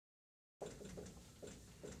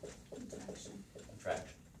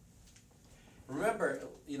Remember,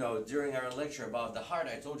 you know, during our lecture about the heart,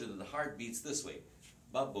 I told you that the heart beats this way.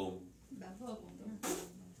 Ba-boom.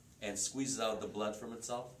 And squeezes out the blood from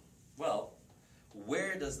itself. Well,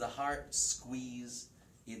 where does the heart squeeze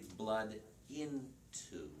its blood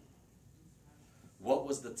into? What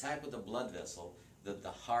was the type of the blood vessel that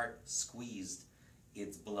the heart squeezed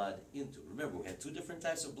its blood into? Remember, we had two different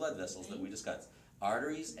types of blood vessels that we discussed.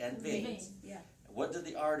 Arteries and veins. Yeah. What did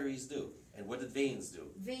the arteries do? And what did veins do?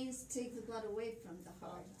 Veins take the blood away from the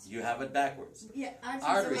heart. You have it backwards. Yeah,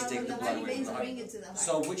 Arteries take the blood away veins from the bring heart. it to the heart.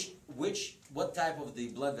 So what type of the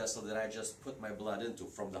blood vessel did I just put my blood into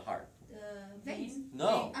from the heart? Veins.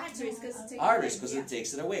 No. Arteries, because it takes Arteries, because it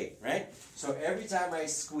takes it away, right? So every time I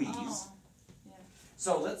squeeze,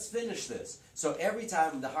 so let's finish this. So every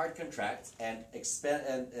time the heart contracts and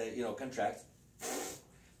expand and contracts,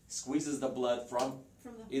 squeezes the blood from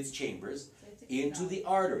its chambers into the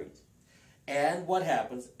arteries. And what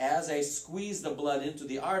happens as I squeeze the blood into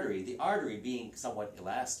the artery being somewhat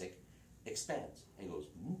elastic, expands and goes.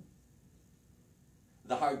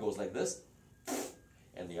 The heart goes like this,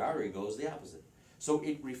 and the artery goes the opposite. So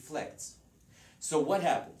it reflects. So what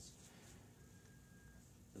happens?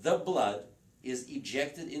 The blood is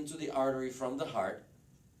ejected into the artery from the heart,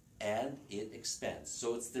 and it expands.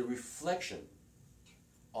 So it's the reflection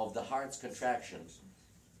of the heart's contractions.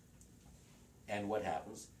 And what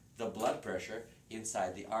happens? The blood pressure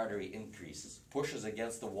inside the artery increases, pushes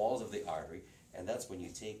against the walls of the artery, and that's when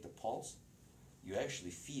you take the pulse, you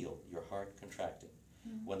actually feel your heart contracting.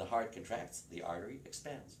 When the heart contracts, the artery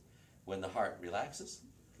expands. When the heart relaxes,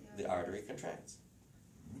 the artery contracts.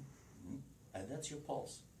 And that's your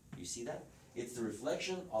pulse. You see that? It's the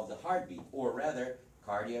reflection of the heartbeat, or rather,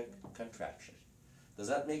 cardiac contraction. Does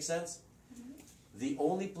that make sense? The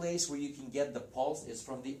only place where you can get the pulse is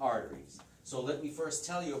from the arteries. So let me first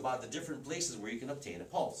tell you about the different places where you can obtain a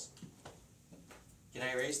pulse. Can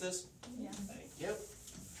I erase this? Yeah. Thank you.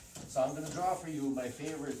 So I'm going to draw for you my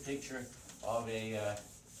favorite picture of a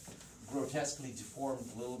grotesquely deformed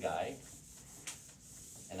little guy.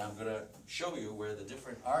 And I'm going to show you where the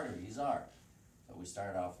different arteries are. So we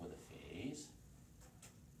start off with a face,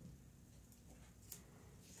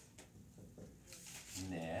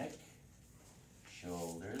 neck,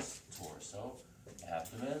 shoulders, torso,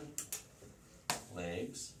 abdomen,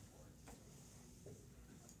 legs,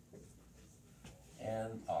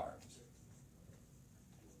 and arms.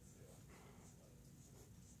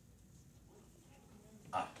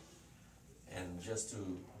 And just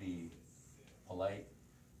to be polite,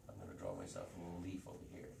 I'm going to draw myself a little leaf over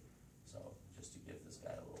here. So just to give this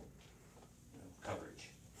guy a little coverage.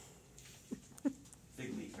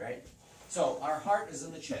 Big leaf, right? So our heart is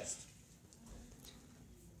in the chest.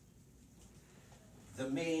 The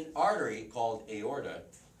main artery, called aorta,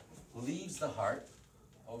 leaves the heart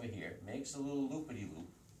over here, makes a little loopity-loop,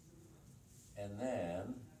 and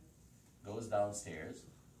then goes downstairs,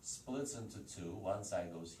 splits into two. One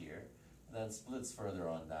side goes here, then splits further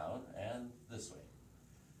on down, and this way.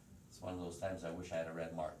 It's one of those times I wish I had a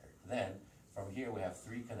red marker. Then, from here we have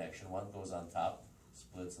three connections. One goes on top,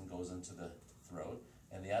 splits and goes into the throat,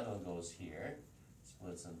 and the other one goes here,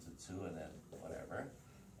 splits into two, and then whatever.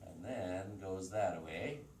 And then goes that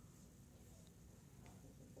way.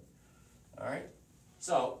 Alright?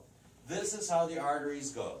 So, this is how the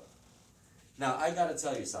arteries go. Now, I got to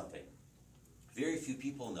tell you something. Very few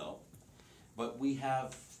people know, but we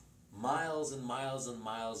have miles and miles and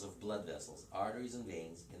miles of blood vessels, arteries and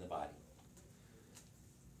veins in the body.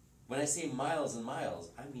 When I say miles and miles,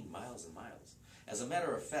 I mean miles and miles. As a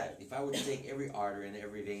matter of fact, if I were to take every artery and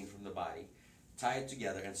every vein from the body, tie it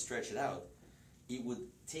together and stretch it out, it would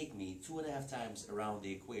take me 2.5 times around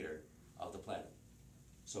the equator of the planet.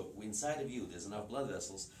 So inside of you, there's enough blood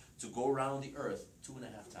vessels to go around the Earth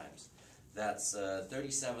 2.5 times. That's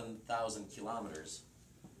 37,000 kilometers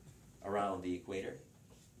around the equator.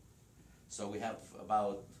 So we have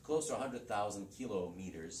about close to 100,000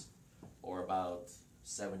 kilometers, or about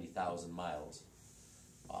 70,000 miles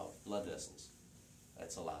of blood vessels.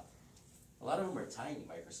 That's a lot. A lot of them are tiny,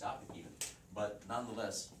 microscopic even, but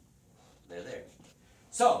nonetheless, they're there.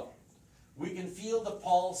 So, we can feel the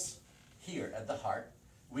pulse here at the heart.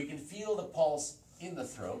 We can feel the pulse in the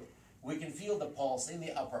throat. We can feel the pulse in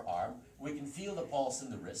the upper arm. We can feel the pulse in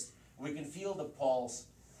the wrist. We can feel the pulse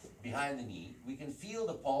behind the knee. We can feel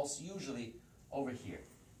the pulse usually over here.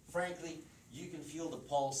 Frankly, you can feel the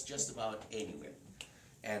pulse just about anywhere.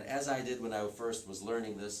 And as I did when I first was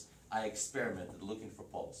learning this, I experimented looking for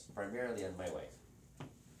pulse, primarily on my wife.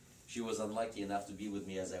 She was unlucky enough to be with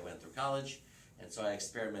me as I went through college, and so I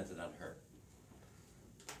experimented on her.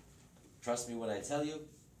 Trust me when I tell you,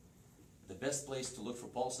 the best place to look for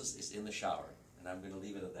pulses is in the shower. and I'm going to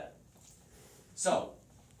leave it at that. So,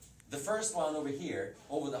 the first one over here,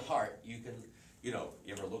 over the heart, you can, you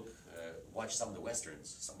ever watch some of the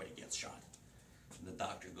westerns, somebody gets shot, and the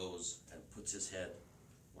doctor goes and puts his head,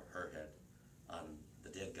 or her head, on the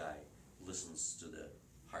dead guy, listens to the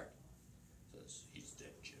heart, says, he's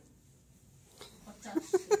dead, Jim.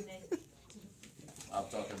 I'm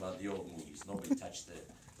talking about the old movies. Nobody touched the neck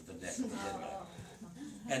of the dead guy.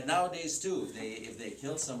 And nowadays too, if they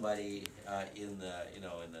kill somebody in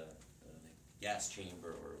the gas chamber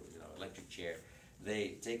or electric chair,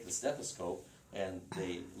 they take the stethoscope and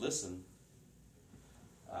they listen,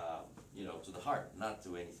 to the heart, not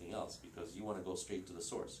to anything else, because you want to go straight to the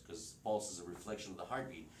source. Because pulse is a reflection of the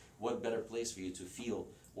heartbeat. What better place for you to feel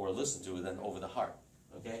or listen to than over the heart?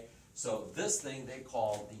 Okay. So this thing they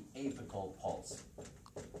call the apical pulse.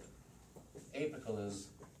 Apical is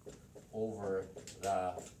over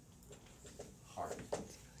the heart.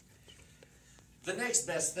 The next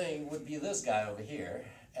best thing would be this guy over here,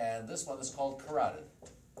 and this one is called carotid.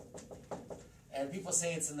 And people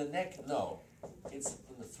say it's in the neck. No, it's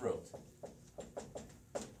in the throat.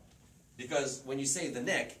 Because when you say the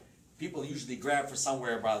neck, people usually grab for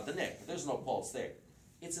somewhere about the neck. There's no pulse there.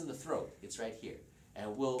 It's in the throat. It's right here.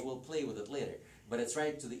 And we'll play with it later. But it's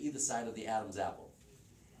right to the either side of the Adam's apple.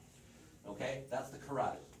 Okay? That's the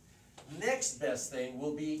carotid. Next best thing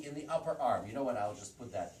will be in the upper arm. You know what? I'll just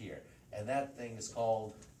put that here. And that thing is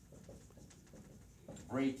called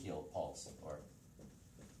brachial pulse, or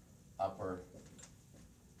upper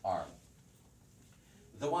arm.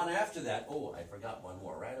 The one after that, oh, I forgot one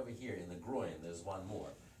more. Right over here in the groin, there's one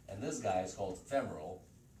more. And this guy is called femoral.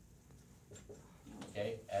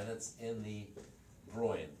 Okay? And it's in the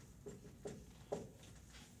groin.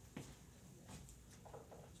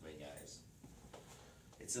 Wait, guys.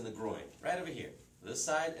 It's in the groin, right over here. This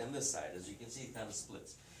side and this side. As you can see, it kind of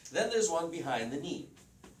splits. Then there's one behind the knee.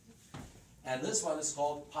 And this one is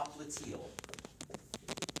called popliteal.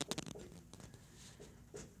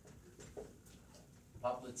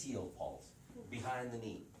 Popliteal pulse, behind the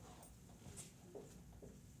knee.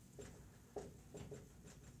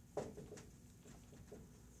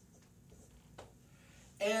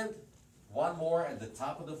 And one more at the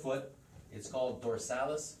top of the foot. It's called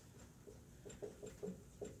dorsalis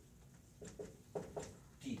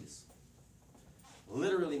pedis.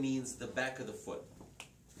 Literally means the back of the foot.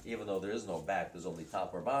 Even though there is no back, there's only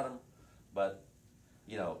top or bottom. But,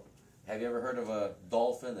 have you ever heard of a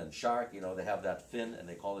dolphin and shark? They have that fin, and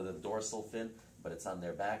they call it a dorsal fin, but it's on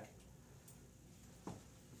their back.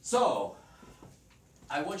 So,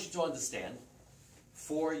 I want you to understand,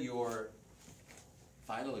 for your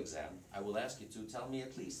final exam, I will ask you to tell me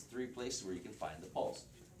at least 3 places where you can find the pulse.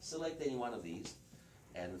 Select any one of these,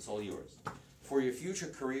 and it's all yours. For your future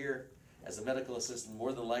career as a medical assistant,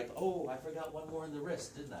 more than likely, oh, I forgot one more in the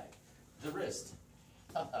wrist, didn't I? The wrist.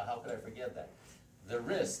 How could I forget that? The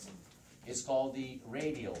wrist is called the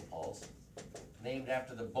radial pulse, named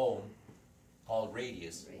after the bone called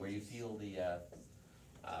radius, where you feel the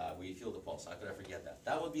pulse. How could I forget that?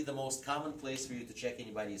 That would be the most common place for you to check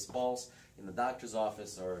anybody's pulse, in the doctor's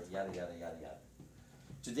office, or yada, yada, yada, yada.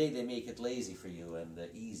 Today they make it lazy for you and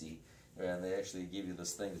easy, and they actually give you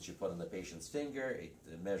this thing that you put on the patient's finger. It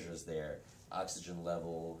measures their oxygen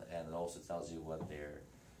level, and it also tells you what their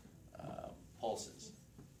pulse is.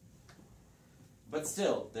 But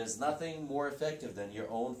still, there's nothing more effective than your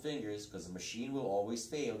own fingers, because the machine will always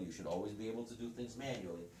fail. You should always be able to do things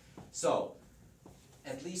manually. So,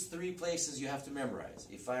 at least 3 places you have to memorize.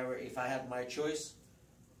 If I had my choice,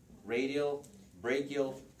 radial,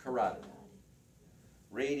 brachial, carotid.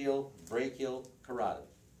 Radial, brachial, carotid.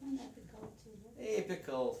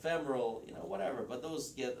 Apical, femoral, whatever. But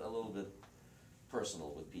those get a little bit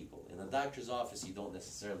personal with people. In a doctor's office, you don't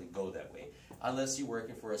necessarily go that way, unless you're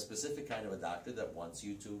working for a specific kind of a doctor that wants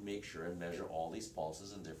you to make sure and measure all these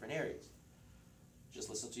pulses in different areas. Just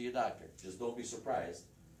listen to your doctor. Just don't be surprised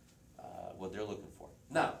what they're looking for.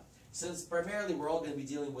 Now, since primarily we're all going to be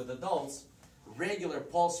dealing with adults, regular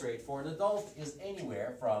pulse rate for an adult is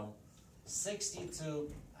anywhere from 60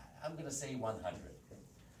 to, I'm going to say 100.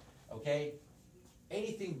 Okay?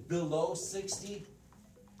 Anything below 60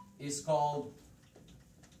 is called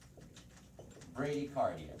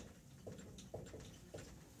bradycardia.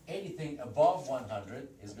 Anything above 100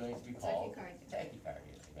 is going to be called tachycardia.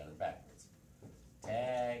 I got it backwards.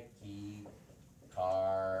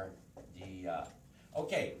 Tachycardia.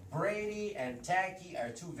 Okay, brady and tachy are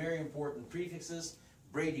 2 very important prefixes.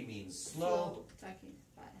 Brady means slow. Tachy,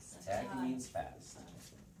 fast. Tachy means fast.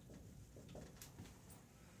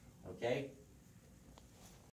 Okay?